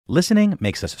Listening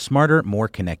makes us smarter, more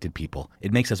connected people.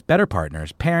 It makes us better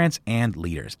partners, parents, and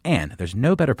leaders. And there's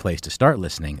no better place to start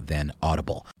listening than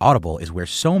Audible. Audible is where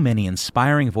so many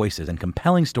inspiring voices and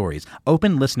compelling stories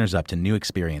open listeners up to new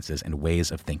experiences and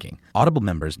ways of thinking. Audible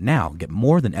members now get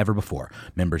more than ever before.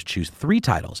 Members choose 3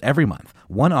 titles every month,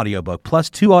 1 audiobook plus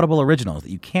 2 Audible originals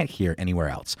that you can't hear anywhere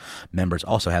else. Members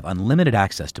also have unlimited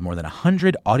access to more than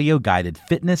 100 audio-guided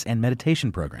fitness and meditation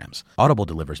programs. Audible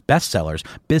delivers bestsellers,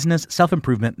 business,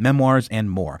 self-improvement, memoirs, and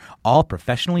more, all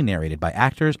professionally narrated by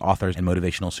actors, authors, and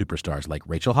motivational superstars like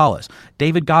Rachel Hollis,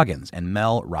 David Goggins, and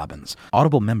Mel Robbins.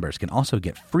 Audible members can also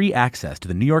get free access to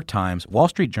the New York Times, Wall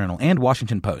Street Journal, and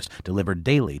Washington Post delivered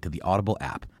daily to the Audible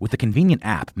app. With the convenient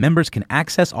app, members can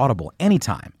access Audible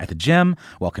anytime, at the gym,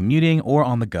 while commuting, or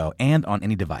on the go, and on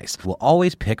any device. We'll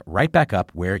always pick right back up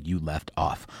where you left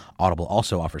off. Audible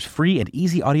also offers free and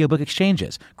easy audiobook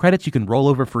exchanges, credits you can roll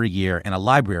over for a year, and a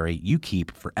library you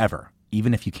keep forever,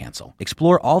 even if you cancel.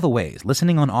 Explore all the ways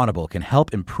listening on Audible can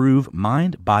help improve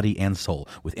mind, body, and soul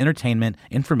with entertainment,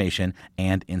 information,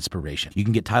 and inspiration. You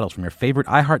can get titles from your favorite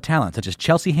iHeart talent such as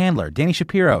Chelsea Handler, Danny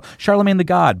Shapiro, Charlemagne the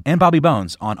God, and Bobby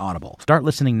Bones on Audible. Start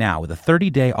listening now with a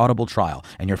 30-day Audible trial,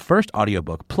 and your first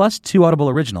audiobook plus 2 Audible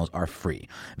originals are free.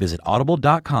 Visit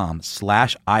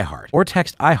audible.com/iHeart or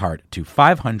text iHeart to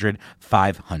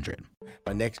 500-500.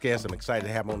 My next guest, I'm excited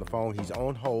to have him on the phone. He's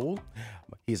on hold.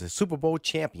 He's a Super Bowl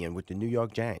champion with the New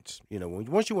York Giants. You know,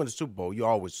 once you win the Super Bowl, you're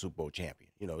always a Super Bowl champion.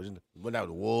 You know, not with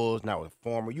the Wolves, not with the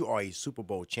former. You are a Super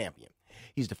Bowl champion.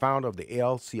 He's the founder of the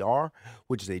LCR,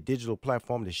 which is a digital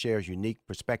platform that shares unique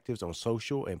perspectives on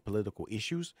social and political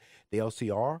issues. The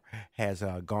LCR has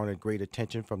garnered great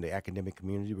attention from the academic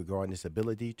community regarding its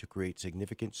ability to create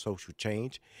significant social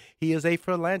change. He is a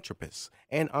philanthropist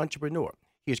and entrepreneur.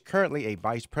 He is currently a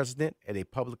vice president at a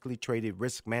publicly traded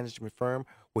risk management firm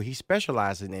where he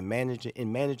specializes in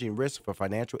managing risk for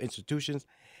financial institutions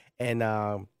and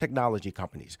technology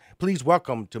companies. Please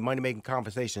welcome to Money Making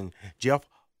Conversation, Geoff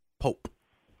Pope.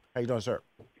 How you doing, sir?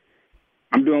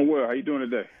 I'm doing well. How you doing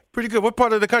today? Pretty good. What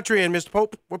part of the country are you in, Mr.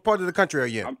 Pope? What part of the country are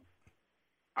you in?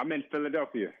 I'm in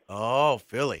Philadelphia. Oh,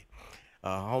 Philly.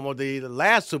 Home of the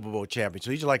last Super Bowl champion.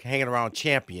 So you just like hanging around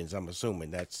champions, I'm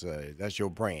assuming. That's your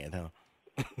brand, huh?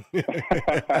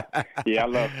 Yeah, I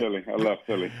love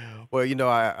Philly. Well, you know,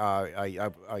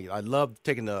 I love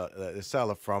taking the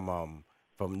seller from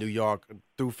New York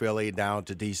through Philly down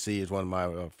to D.C. is one of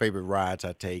my favorite rides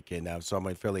I take, and so I'm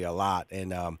in Philly a lot.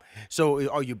 And so,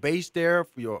 are you based there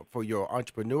for your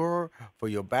entrepreneur, for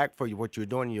what you're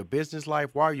doing in your business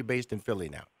life? Why are you based in Philly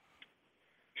now?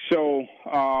 So,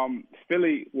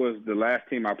 Philly was the last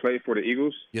team I played for, the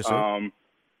Eagles. Yes, sir.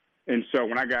 And so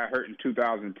when I got hurt in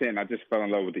 2010, I just fell in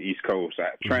love with the East Coast.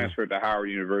 I transferred to Howard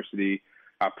University.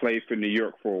 I played for New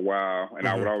York for a while, and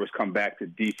I would always come back to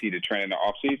D.C. to train in the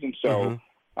offseason. So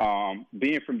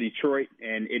being from Detroit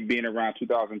and it being around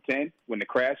 2010 when the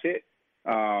crash hit,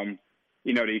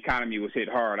 you know, the economy was hit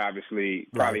hard, obviously,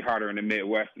 probably harder in the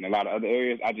Midwest and a lot of other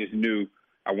areas. I just knew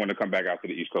I wanted to come back out to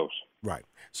the East Coast. Right.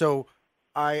 So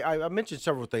I mentioned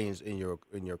several things in your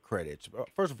credits.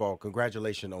 First of all,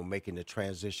 congratulations on making the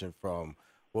transition from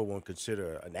what one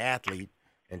consider an athlete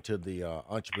into the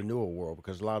entrepreneurial world,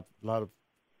 because a lot of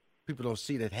people don't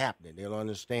see that happening. They don't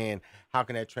understand how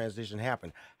can that transition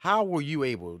happen. How were you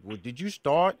able? Did you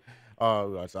start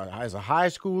as a high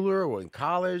schooler or in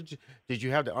college? Did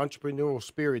you have the entrepreneurial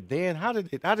spirit then? How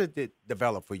did it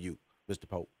develop for you, Mr.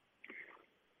 Pope?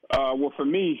 Well, for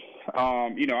me,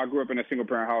 you know, I grew up in a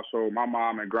single-parent household. My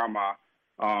mom and grandma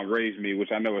raised me,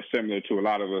 which I know is similar to a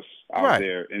lot of us out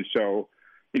there. And so,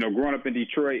 you know, growing up in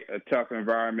Detroit, a tough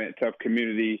environment, tough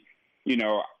community, you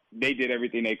know, they did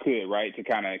everything they could, right, to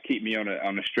kind of keep me on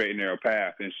a straight and narrow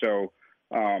path. And so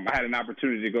I had an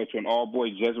opportunity to go to an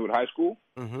all-boys Jesuit high school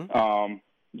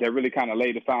that really kind of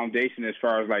laid the foundation as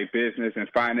far as, like, business and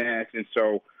finance. And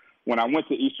so when I went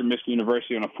to Eastern Michigan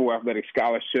University on a full athletic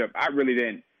scholarship, I really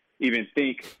didn't even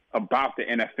think about the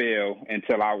NFL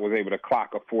until I was able to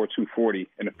clock a 4.240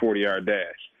 in a 40-yard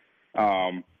dash.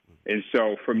 And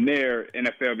so from there,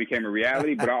 NFL became a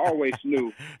reality, but I always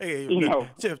knew, you know.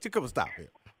 Geoff, come on, stop here.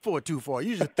 4.24.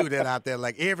 You just threw that out there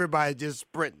like everybody just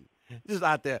sprinting. Just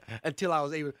out there until I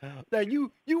was able. Now,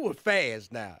 you were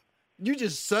fast now. You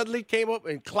just suddenly came up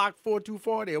and clocked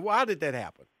 4.24 there. Well, how did that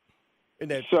happen?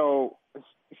 So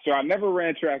I never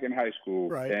ran track in high school.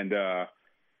 Right. And,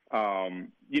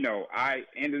 you know, I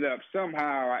ended up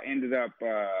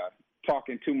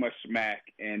talking too much smack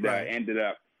and ended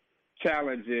up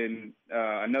challenging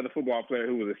another football player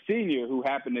who was a senior who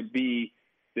happened to be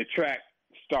the track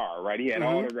star, right? He had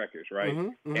all the records, right?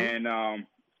 And,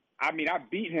 I mean, I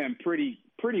beat him pretty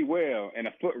pretty well in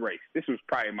a foot race. This was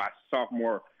probably my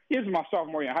sophomore. This was my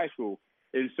sophomore year in high school,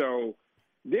 and so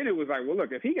then it was like, well,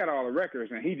 look, if he got all the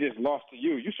records and he just lost to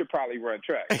you, you should probably run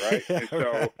track, right? And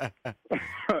so,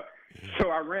 so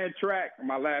I ran track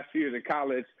my last few years in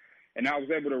college, and I was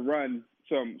able to run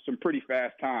some pretty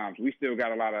fast times. We still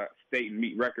got a lot of state and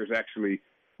meet records actually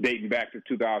dating back to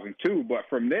 2002. But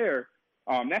from there,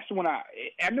 that's when I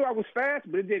knew I was fast,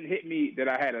 but it didn't hit me that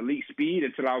I had elite speed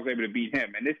until I was able to beat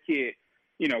him. And this kid,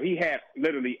 you know, he had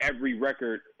literally every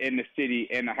record in the city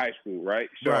and the high school, right?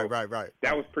 So right.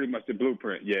 That was pretty much the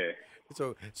blueprint, yeah.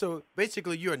 So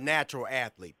basically, you're a natural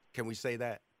athlete. Can we say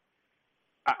that?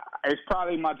 It's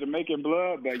probably my Jamaican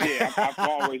blood, but yeah, I've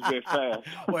always been fast.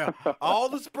 Well, all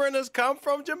the sprinters come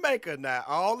from Jamaica now.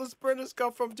 All the sprinters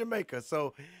come from Jamaica.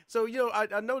 So you know,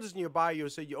 I noticed in your bio you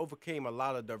said you overcame a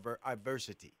lot of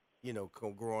adversity, you know,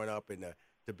 growing up and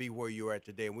to be where you are at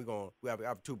today. And we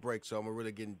have 2 breaks, so I'm going to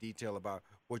really get in detail about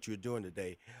what you're doing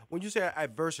today. When you say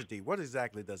adversity, what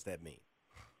exactly does that mean?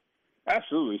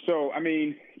 Absolutely. So, I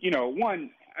mean, you know,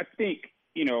 one, I think,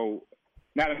 you know,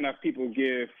 not enough people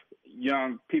give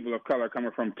young people of color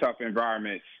coming from tough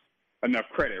environments enough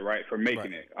credit, right, for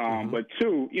making it. But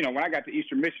 2, you know, when I got to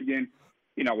Eastern Michigan,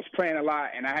 you know, I was playing a lot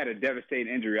and I had a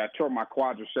devastating injury. I tore my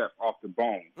quadricep off the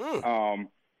bone,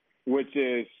 which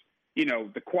is, you know,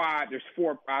 the quad, there's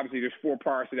 4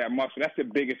 parts of that muscle. That's the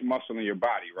biggest muscle in your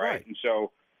body, right? And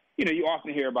so, you know, you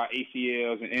often hear about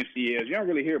ACLs and MCLs. You don't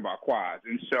really hear about quads.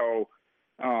 And so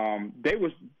they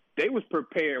was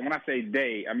prepared. When I say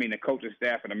they, I mean the coaching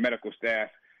staff and the medical staff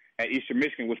at Eastern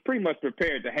Michigan was pretty much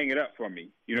prepared to hang it up for me.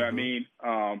 You know what I mean?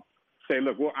 Say,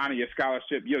 look, we'll honor your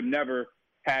scholarship. You'll never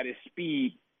have the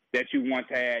speed that you once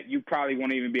had. You probably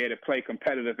won't even be able to play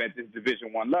competitive at this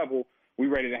Division I level. We're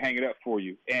ready to hang it up for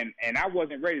you. And I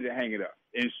wasn't ready to hang it up.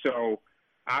 And so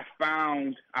I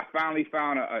finally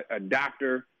found a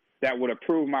doctor that would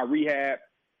approve my rehab.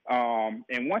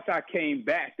 And once I came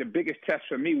back, the biggest test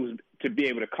for me was to be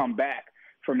able to come back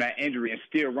from that injury and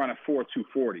still run a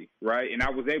 4.240, right? And I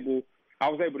was able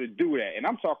to do that. And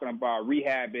I'm talking about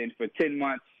rehabbing for 10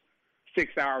 months,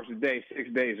 6 hours a day, 6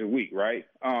 days a week, right?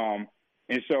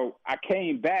 And so I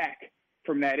came back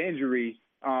from that injury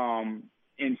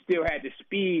and still had the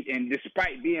speed. And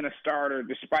despite being a starter,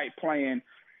 despite playing,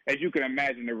 as you can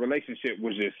imagine, the relationship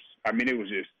was just, I mean, it was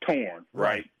just torn,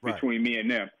 right, between me and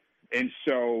them. And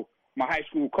so my high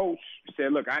school coach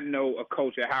said, look, I know a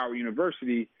coach at Howard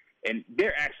University, and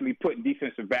they're actually putting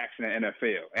defensive backs in the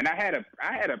NFL. And I had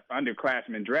a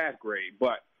underclassman draft grade,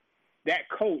 but that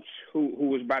coach, who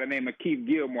was by the name of Keith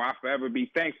Gilmore, I'll forever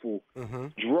be thankful,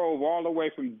 drove all the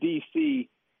way from D.C.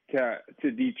 to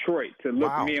Detroit to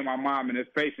look me and my mom in the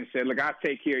face and said, look, I'll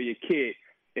take care of your kid.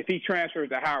 If he transfers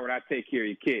to Howard, I'll take care of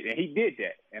your kid. And he did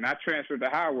that. And I transferred to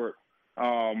Howard,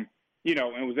 you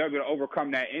know, and was able to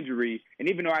overcome that injury. And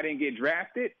even though I didn't get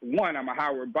drafted, 1, I'm a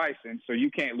Howard Bison, so you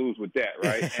can't lose with that,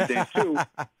 right? And then 2,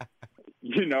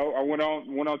 you know, I went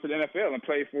on to the NFL and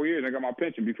played 4 years and got my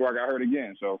pension before I got hurt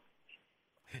again. So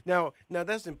now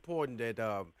that's important.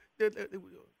 That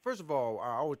first of all,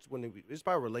 I always it's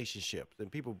about relationships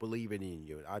and people believing in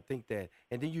you. I think that,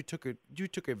 and then you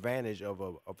took advantage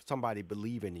of somebody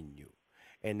believing in you,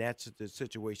 and that's the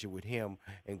situation with him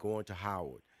and going to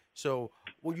Howard. So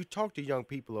when you talk to young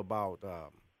people about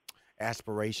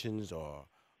aspirations or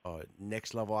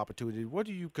next level opportunity, what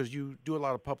do you, because you do a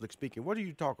lot of public speaking, what do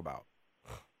you talk about?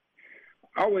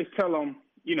 I always tell them,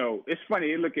 you know, it's funny,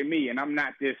 they look at me and I'm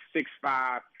not this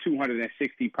 6'5",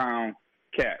 260-pound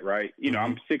cat, right? You know,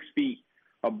 I'm 6 feet,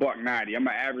 $190. I'm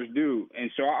an average dude. And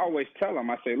so I always tell them,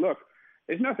 I say, look,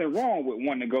 there's nothing wrong with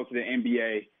wanting to go to the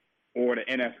NBA or the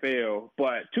NFL,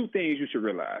 but 2 things you should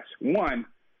realize. 1,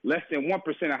 less than 1%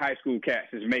 of high school cats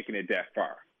is making it that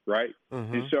far, right?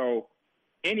 And so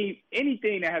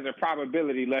anything that has a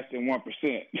probability less than 1%,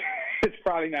 it's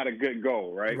probably not a good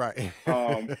goal, right? Right.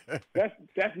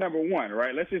 That's number 1,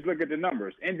 right? Let's just look at the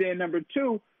numbers. And then number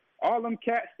 2, all them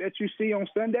cats that you see on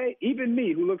Sunday, even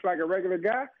me, who looks like a regular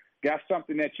guy, got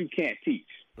something that you can't teach,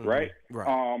 right?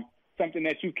 Something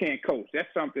that you can't coach.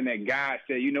 That's something that God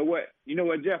said, you know what,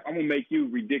 Geoff, I'm going to make you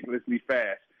ridiculously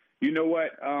fast. You know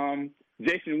what,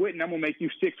 Jason Witten, I'm going to make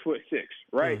you 6'6",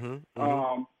 right?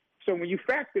 So when you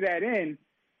factor that in,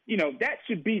 you know, that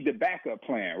should be the backup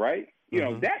plan, right? You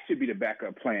know, that should be the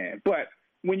backup plan. But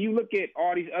when you look at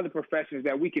all these other professions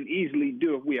that we can easily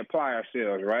do if we apply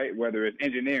ourselves, right, whether it's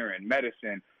engineering,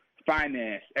 medicine,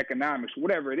 finance, economics,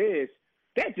 whatever it is,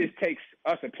 that just takes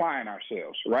us applying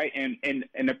ourselves, right? And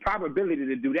the probability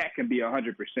to do that can be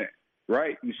 100%,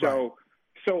 right? And so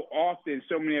often,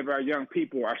 so many of our young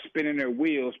people are spinning their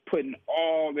wheels, putting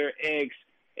all their eggs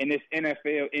in this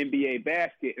NFL, NBA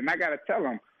basket. And I got to tell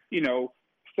them, you know,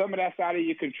 some of that's out of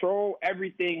your control.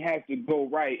 Everything has to go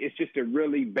right. It's just a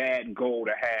really bad goal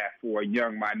to have for a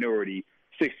young minority,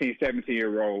 16,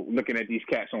 17-year-old looking at these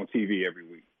cats on TV every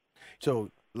week.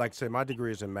 So, like I said, my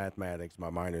degree is in mathematics. My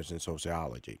minor is in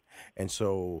sociology. And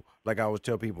so, like I always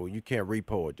tell people, you can't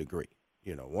repo a degree.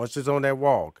 You know, once it's on that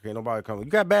wall, can't nobody come. You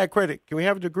got bad credit. Can we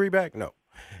have a degree back? No.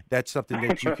 That's something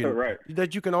that you can right.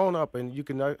 that you can own up and you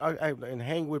can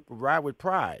and ride with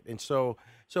pride. And so,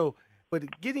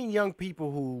 but getting young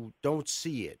people who don't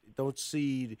see,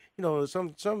 you know,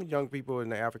 some young people in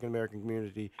the African American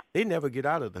community, they never get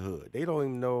out of the hood. They don't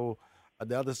even know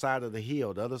the other side of the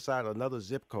hill, the other side of another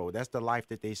zip code. That's the life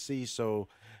that they see. So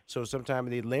sometimes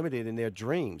they're limited in their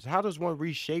dreams. How does one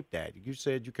reshape that? You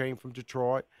said you came from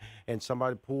Detroit, and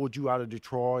somebody pulled you out of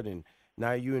Detroit, and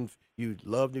now you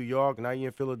love New York. Now you're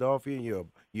in Philadelphia. And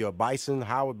you're a Bison,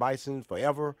 Howard Bison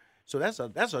forever. So that's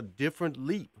a different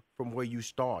leap from where you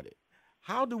started.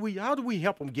 How do we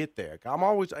help them get there? I'm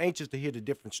always anxious to hear the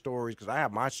different stories because I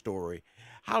have my story.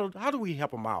 How do we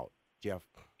help them out, Geoff?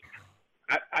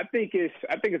 I think it's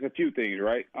a few things,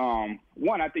 right?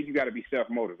 One, I think you got to be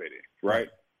self-motivated, right?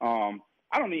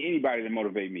 I don't need anybody to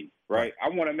motivate me, right? I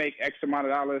want to make X amount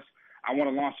of dollars. I want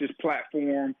to launch this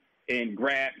platform and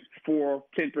grab 4,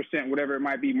 10%, whatever it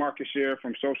might be, market share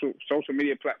from social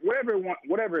media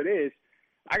whatever it is.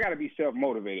 I got to be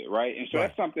self-motivated, right? And so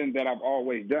that's something that I've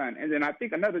always done. And then I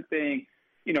think another thing,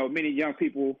 you know, many young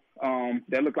people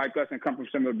that look like us and come from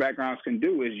similar backgrounds can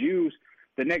do is use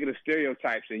the negative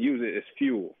stereotypes and use it as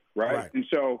fuel, right? And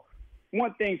so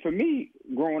one thing for me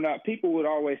growing up, people would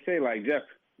always say, like, Geoff,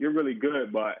 you're really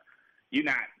good, but you're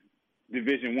not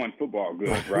Division I football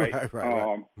good, right?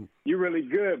 You're really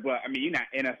good, but, I mean, you're not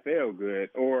NFL good.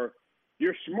 Or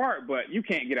you're smart, but you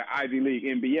can't get an Ivy League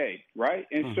MBA, right?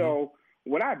 And so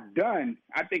what I've done,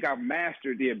 I think I've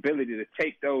mastered the ability to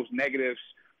take those negatives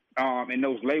and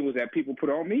those labels that people put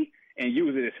on me and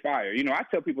use it as fire. You know, I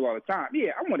tell people all the time,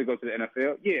 yeah, I want to go to the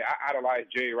NFL. Yeah, I idolize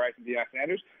Jerry Rice and Deion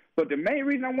Sanders. But the main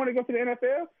reason I want to go to the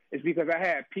NFL is because I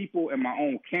had people in my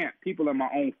own camp, people in my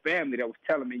own family that was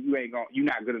telling me you're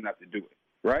not good enough to do it,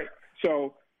 right?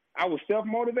 So I was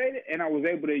self-motivated, and I was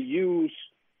able to use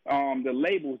the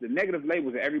labels, the negative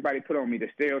labels that everybody put on me, the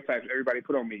stereotypes everybody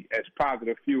put on me as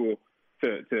positive fuel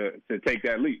to take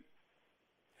that leap.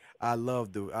 I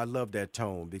love that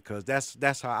tone because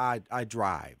that's how I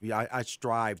drive. I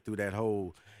strive through that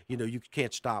whole, you know, you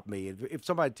can't stop me. If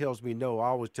somebody tells me no, I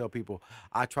always tell people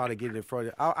I try to get in front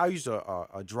of. I use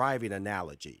a driving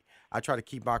analogy. I try to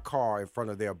keep my car in front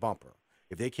of their bumper.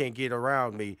 If they can't get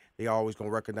around me, they always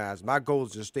gonna recognize. My goal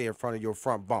is to stay in front of your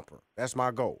front bumper. That's my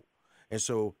goal. And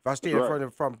so if I stay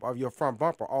in front of your front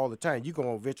bumper all the time, you're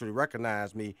gonna eventually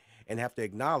recognize me and have to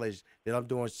acknowledge that I'm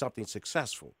doing something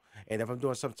successful. And if I'm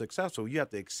doing something successful, you have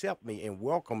to accept me and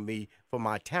welcome me for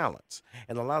my talents.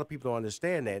 And a lot of people don't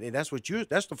understand that. And that's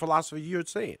the philosophy you're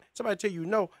saying. Somebody tell you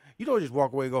no, you don't just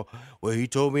walk away and go, well, he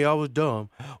told me I was dumb.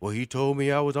 Well, he told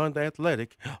me I was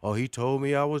unathletic. Or he told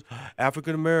me I was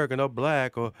African American or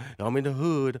black, or I'm in the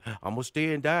hood. I'm going to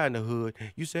stay and die in the hood.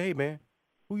 You say, hey, man,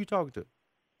 who you talking to?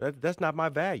 That's not my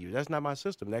value. That's not my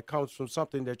system. That comes from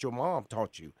something that your mom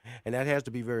taught you, and that has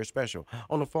to be very special.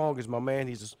 On the phone is my man.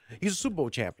 He's a Super Bowl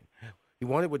champion. He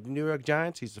won it with the New York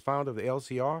Giants. He's the founder of the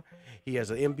LCR. He has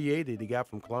an MBA that he got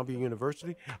from Columbia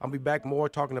University. I'll be back more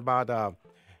talking about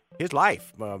his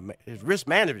life, his risk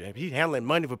management. He's handling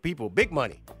money for people, big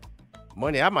money.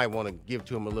 Money I might want to give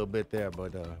to him a little bit there,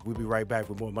 but we'll be right back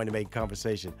with more money-making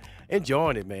conversation.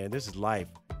 Enjoying it, man. This is life.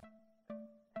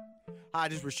 Hi,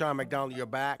 this is Rashawn McDonald. You're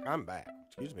back. I'm back.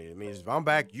 Excuse me. It means if I'm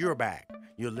back, you're back.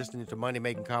 You're listening to Money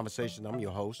Making Conversation. I'm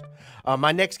your host.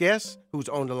 My next guest, who's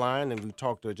on the line, and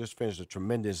we just finished a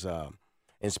tremendous,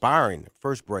 inspiring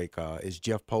first break, is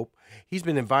Geoff Pope. He's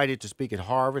been invited to speak at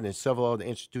Harvard and several other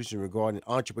institutions regarding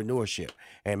entrepreneurship.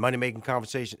 And Money Making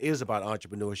Conversation is about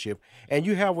entrepreneurship. And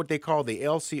you have what they call the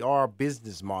LCR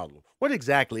business model. What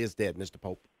exactly is that, Mr.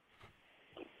 Pope?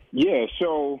 Yeah,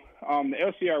 so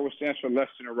the LCR, which stands for Less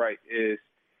Than a Right, is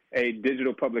a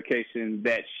digital publication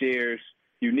that shares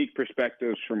unique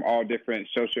perspectives from all different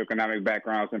socioeconomic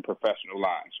backgrounds and professional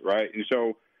lines, right? And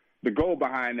so the goal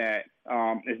behind that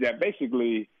is that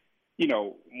basically, you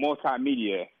know,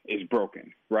 multimedia is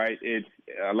broken, right? It's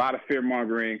a lot of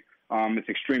fear-mongering. It's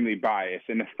extremely biased.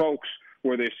 And the folks,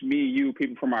 whether it's me, you,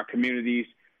 people from our communities,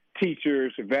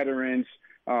 teachers, veterans,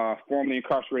 formerly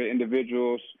incarcerated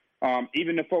individuals,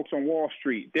 even the folks on Wall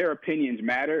Street, their opinions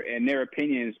matter, and their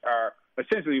opinions are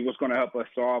essentially what's going to help us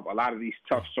solve a lot of these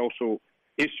tough social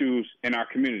issues in our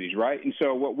communities, right? And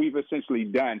so what we've essentially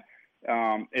done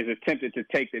is attempted to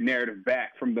take the narrative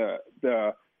back from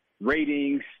the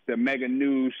ratings, the mega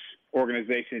news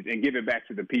organizations, and give it back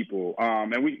to the people.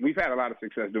 And we've had a lot of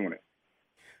success doing it.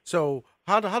 So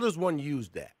how does one use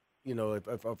that? You know,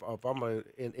 if I'm an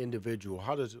individual,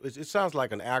 it sounds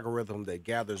like an algorithm that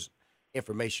gathers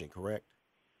information, correct?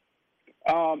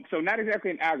 So not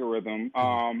exactly an algorithm.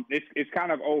 It's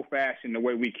kind of old fashioned the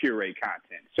way we curate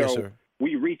content. So Yes, sir.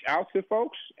 we reach out to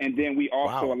folks, and then we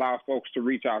also allow folks to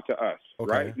reach out to us,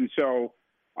 right? And so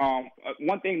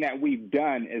one thing that we've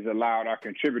done is allowed our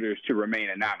contributors to remain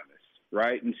anonymous,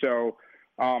 right? And so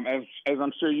as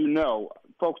I'm sure you know,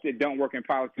 folks that don't work in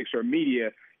politics or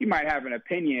media, you might have an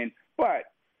opinion, but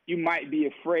you might be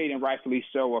afraid, and rightfully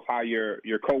so, of how your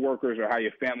coworkers or how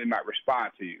your family might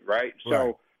respond to you, right?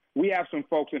 So we have some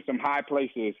folks in some high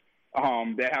places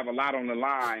that have a lot on the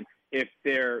line if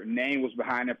their name was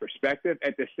behind their perspective.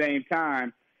 At the same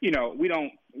time, you know, we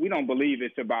don't believe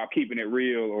it's about keeping it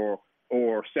real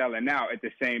or selling out. At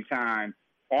the same time,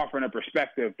 offering a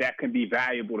perspective that can be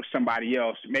valuable to somebody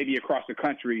else, maybe across the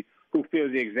country, who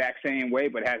feels the exact same way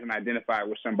but hasn't identified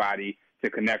with somebody to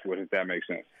connect with, if that makes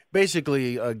sense.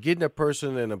 Basically, getting a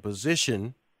person in a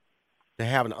position to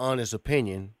have an honest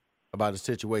opinion about a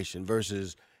situation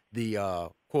versus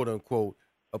the quote unquote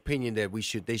opinion that we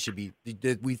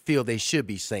feel they should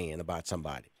be saying about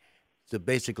somebody. So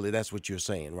basically, that's what you're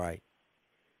saying, right?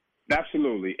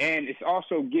 Absolutely, and it's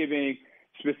also giving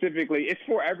specifically. It's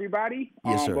for everybody,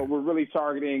 yes, sir. But we're really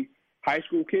targeting high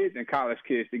school kids and college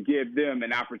kids to give them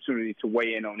an opportunity to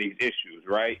weigh in on these issues,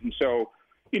 right? And so,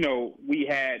 you know, we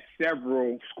had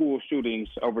several school shootings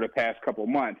over the past couple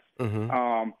months.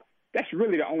 That's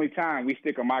really the only time we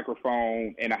stick a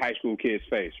microphone in a high school kid's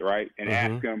face, right? And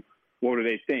ask them, what do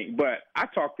they think? But I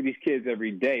talk to these kids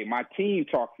every day. My team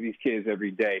talks to these kids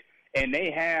every day. And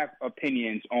they have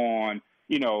opinions on,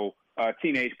 you know,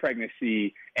 teenage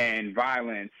pregnancy and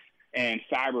violence and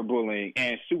cyberbullying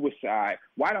and suicide.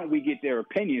 Why don't we get their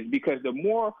opinions? Because the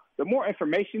more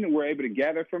information that we're able to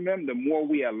gather from them, the more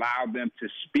we allow them to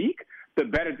speak, the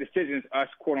better decisions us,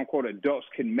 quote unquote, adults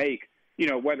can make, you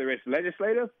know, whether it's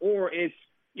legislative or it's,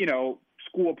 you know,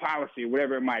 school policy,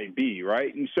 whatever it might be,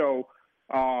 right? And so,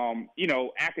 you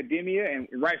know, academia, and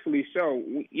rightfully so,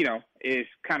 you know, is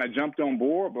kind of jumped on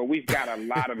board, but we've got a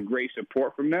lot of great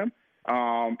support from them.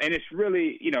 And it's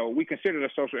really, you know, we consider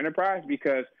it a social enterprise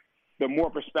because the more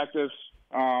perspectives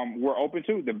we're open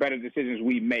to, the better decisions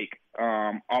we make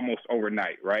almost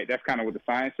overnight, right? That's kind of what the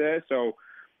science says. So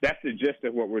that's the gist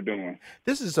of what we're doing.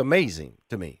 This is amazing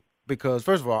to me because,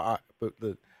 first of all,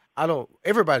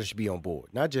 everybody should be on board,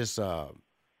 not just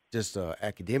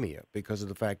academia, because of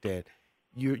the fact that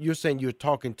you're saying you're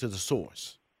talking to the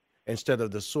source instead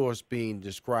of the source being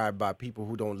described by people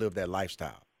who don't live that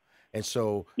lifestyle. And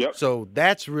so, so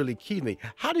that's really key to me.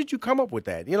 How did you come up with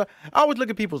that? You know, I always look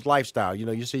at people's lifestyle. You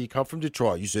know, you say you come from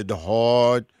Detroit. You said the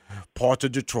hard parts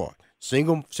of Detroit.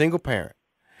 Single parent.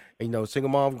 And, you know, single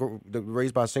mom,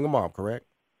 raised by a single mom, correct?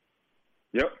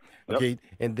 Yep. Okay.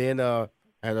 And then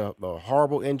had a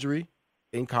horrible injury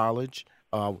in college.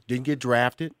 Didn't get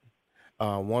drafted.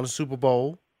 Won a Super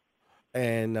Bowl.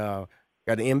 And got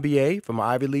an MBA from an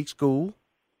Ivy League school.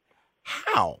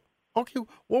 How? Okay.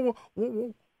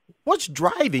 What's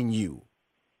driving you?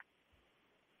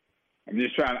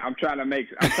 I'm trying to make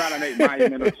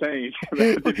monumental change.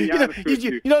 You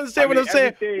don't understand what I'm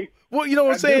saying? Well, you know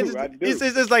what I'm saying?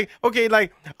 It's like, okay,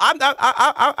 like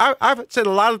I've said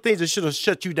a lot of things that should have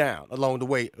shut you down along the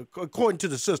way, according to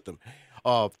the system.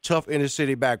 Tough inner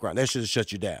city background, that should have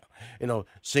shut you down. You know,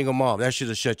 single mom, that should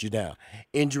have shut you down.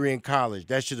 Injury in college,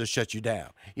 that should have shut you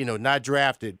down. You know, not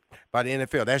drafted by the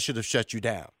NFL, that should have shut you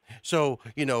down. So,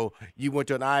 you know, you went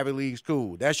to an Ivy League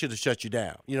school, that should have shut you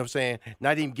down. You know what I'm saying?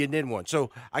 Not even getting in one. So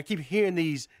I keep hearing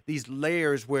these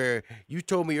layers where you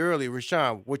told me earlier,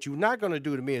 Rashawn, what you're not going to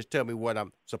do to me is tell me what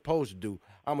I'm supposed to do.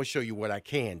 I'm going to show you what I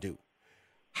can do.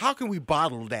 How can we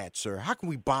bottle that, sir? How can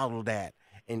we bottle that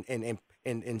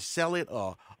and sell it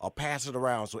or pass it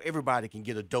around so everybody can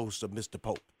get a dose of Mr.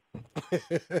 Pope?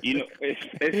 You know,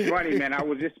 it's funny, man. I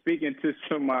was just speaking to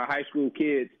some high school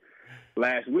kids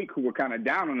last week who were kind of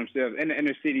down on themselves in the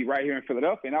inner city right here in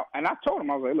Philadelphia. And I told them,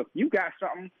 I was like, look, you got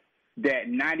something that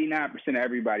 99% of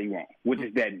everybody wants, which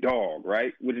is that dog,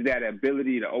 right? Which is that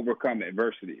ability to overcome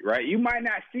adversity, right? You might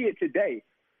not see it today,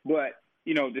 but,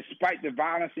 you know, despite the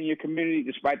violence in your community,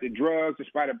 despite the drugs,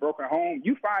 despite a broken home,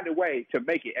 you find a way to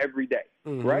make it every day,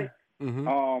 right?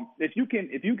 If you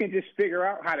can just figure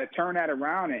out how to turn that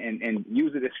around and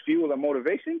use it as fuel or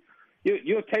motivation,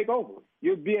 you'll take over.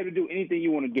 You'll be able to do anything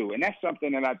you want to do. And that's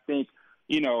something that I think,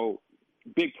 you know,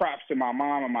 big props to my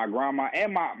mom and my grandma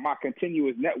and my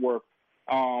continuous network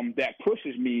that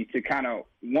pushes me to kind of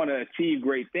want to achieve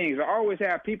great things. I always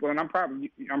have people, and I'm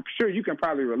sure you can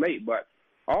probably relate, but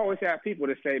I always have people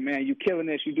that say, man, you killing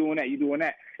this, you doing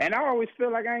that. And I always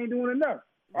feel like I ain't doing enough.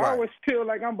 I always feel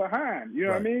like I'm behind. You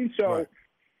know what I mean? So,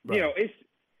 you know,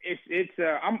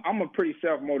 I'm a pretty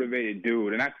self-motivated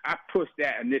dude, and I push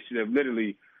that initiative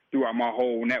literally throughout my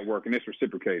whole network, and it's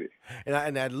reciprocated.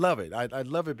 And I love it. I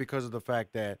love it because of the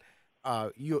fact that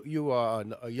you are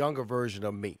a younger version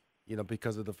of me. You know,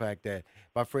 because of the fact that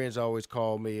my friends always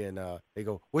call me and they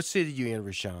go, "What city you in,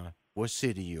 Rashawn? What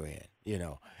city you in?" You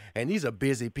know, and these are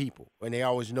busy people, and they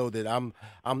always know that I'm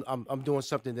doing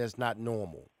something that's not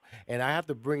normal, and I have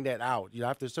to bring that out. You know,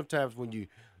 after sometimes when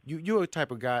you're a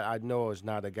type of guy I know is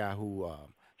not a guy who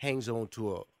hangs on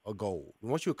to a goal.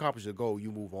 Once you accomplish a goal,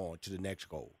 you move on to the next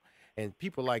goal, and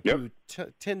people like you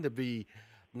tend to be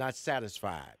not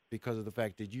satisfied because of the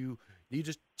fact that you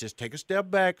just take a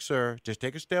step back, sir. Just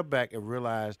take a step back and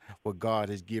realize what God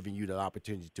has given you the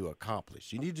opportunity to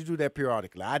accomplish. You need to do that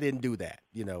periodically. I didn't do that,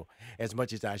 you know, as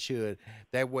much as I should.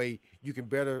 That way you can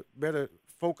better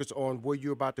focus on where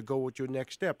you're about to go with your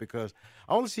next step, because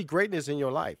I only see greatness in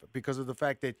your life because of the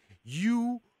fact that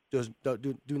you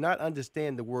do not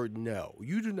understand the word no.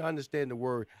 You do not understand the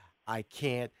word I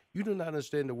can't. You do not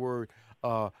understand the word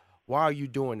why are you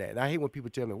doing that? And I hate when people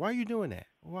tell me, why are you doing that?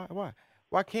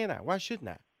 Why can't I? Why shouldn't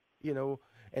I? You know,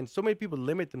 and so many people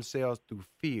limit themselves through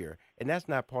fear, and that's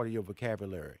not part of your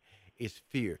vocabulary. It's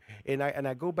fear. And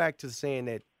I go back to saying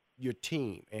that your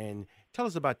team, and tell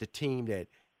us about the team that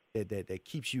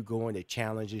keeps you going, that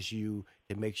challenges you,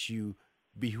 that makes you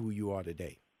be who you are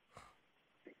today.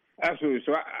 Absolutely.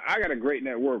 So I got a great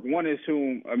network. One is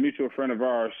a mutual friend of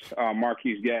ours,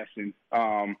 Marquise Gaston,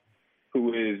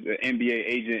 who is an NBA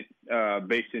agent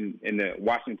based in the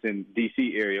Washington,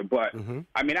 D.C. area. But,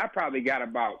 I mean, I probably got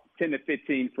about 10 to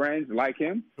 15 friends like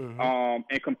him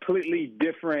in completely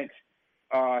different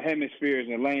hemispheres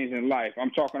and lanes in life.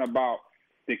 I'm talking about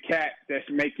the cat that's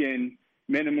making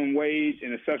minimum wage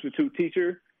and a substitute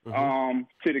teacher to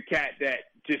the cat that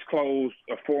just closed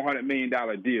a $400 million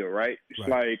deal, right? It's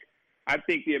like, I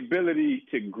think the ability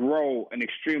to grow an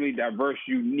extremely diverse,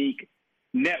 unique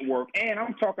network, and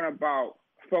I'm talking about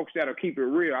folks that'll keep it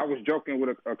real. I was joking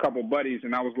with a couple buddies,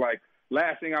 and I was like,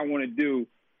 last thing I want to do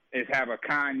is have a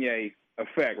Kanye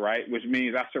effect, right? Which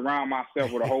means I surround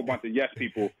myself with a whole bunch of yes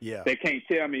people that can't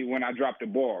tell me when I drop the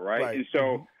ball, right? And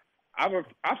so I've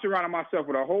surrounded myself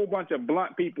with a whole bunch of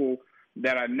blunt people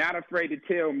that are not afraid to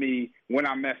tell me when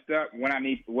I messed up, what I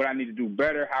need to do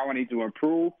better, how I need to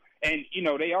improve. And, you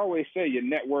know, they always say your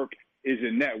network is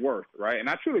your net worth, right? And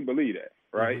I truly believe that,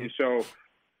 right? And so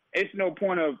it's no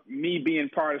point of me being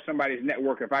part of somebody's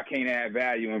network if I can't add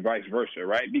value and vice versa,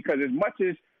 right? Because as much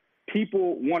as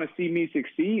people want to see me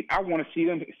succeed, I want to see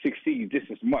them succeed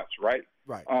just as much, right?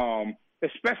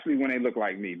 Especially when they look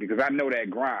like me, because I know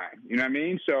that grind, you know what I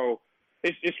mean? So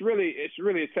it's really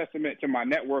a testament to my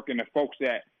network and the folks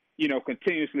that, you know,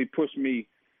 continuously push me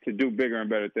to do bigger and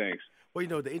better things. Well, you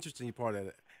know, the interesting part of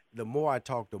it, the more I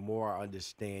talk, the more I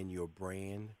understand your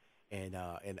brand. And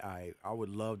I would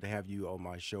love to have you on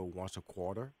my show once a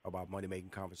quarter about money making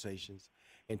conversations.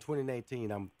 In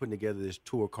 2019, I'm putting together this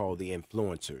tour called The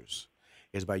Influencers.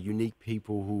 It's about unique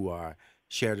people who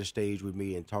share the stage with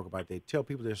me and tell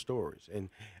people their stories. And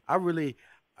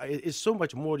it's so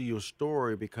much more to your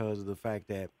story because of the fact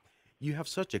that you have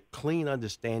such a clean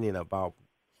understanding about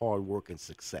hard work and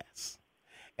success.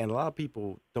 And a lot of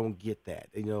people don't get that.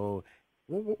 You know,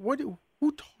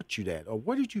 who taught you that? Or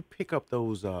where did you pick up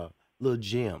those little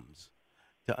gems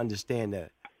to understand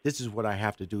that this is what I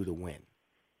have to do to win?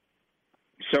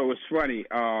 So it's funny.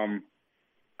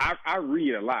 I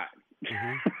read a lot.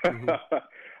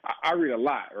 I read a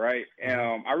lot, right?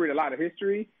 I read a lot of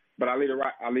history, but I read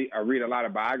a lot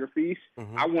of biographies.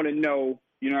 I want to know,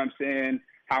 you know what I'm saying,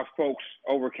 how folks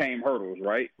overcame hurdles,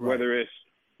 right? Whether it's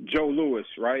Joe Louis,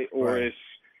 right? Or it's,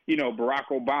 you know, Barack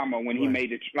Obama when he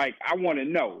made it. Like, I want to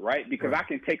know, right? Because I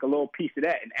can take a little piece of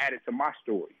that and add it to my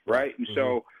story, right? And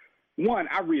so, one,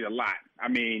 I read a lot. I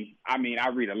mean, I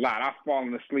read a lot. I've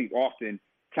fallen asleep often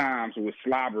times with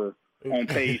slobber on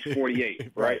page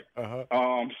 48, right?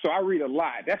 So I read a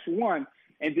lot. That's one.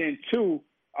 And then two,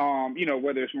 you know,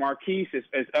 whether it's Marquise,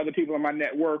 as other people in my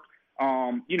network,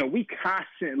 you know, we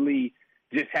constantly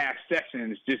just have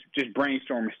sessions, just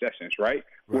brainstorming sessions, right?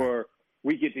 Where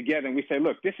we get together and we say,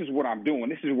 look, this is what I'm doing.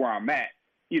 This is where I'm at.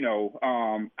 You know,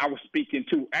 I was speaking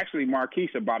to actually Marquise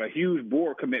about a huge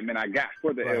board commitment I got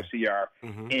for the LCR.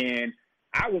 And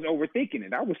I was overthinking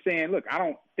it. I was saying, look, I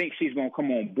don't think she's going to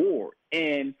come on board.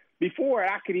 And before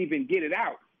I could even get it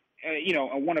out, you know,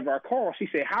 on one of our calls, she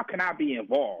said, how can I be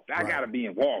involved? I got to be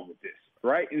involved with this.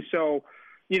 right? And so,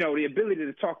 the ability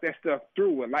to talk that stuff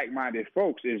through with like-minded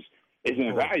folks is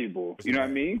invaluable. You know what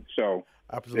I mean? So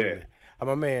absolutely. Yeah. I'm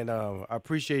a man. I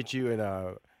appreciate you,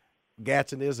 and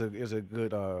Gatson is a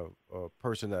good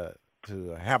person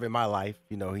to have in my life.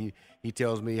 He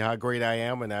tells me how great I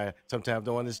am, and I sometimes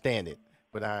don't understand it.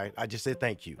 But I just say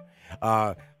thank you.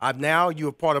 You're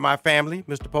a part of my family,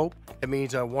 Mr. Pope. That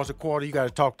means once a quarter you got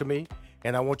to talk to me,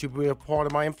 and I want you to be a part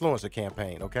of my influencer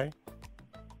campaign, okay?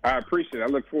 I appreciate it. I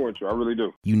look forward to it. I really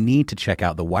do. You need to check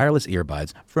out the wireless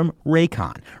earbuds from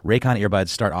Raycon. Raycon earbuds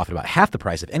start off at about half the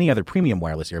price of any other premium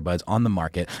wireless earbuds on the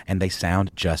market, and they sound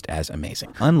just as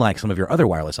amazing. Unlike some of your other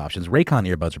wireless options, Raycon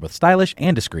earbuds are both stylish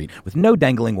and discreet with no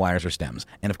dangling wires or stems.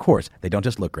 And of course, they don't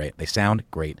just look great, they sound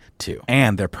great too.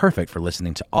 And they're perfect for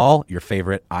listening to all your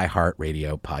favorite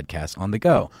iHeartRadio podcasts on the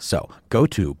go. So go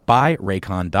to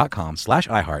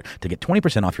buyraycon.com/iHeart to get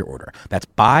 20% off your order. That's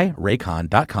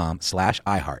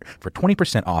buyraycon.com/iHeart for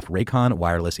 20% off Raycon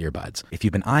wireless earbuds. If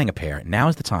you've been eyeing a pair, now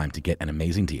is the time to get an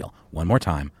amazing deal. One more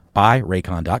time,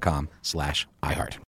 buyraycon.com/iHeart.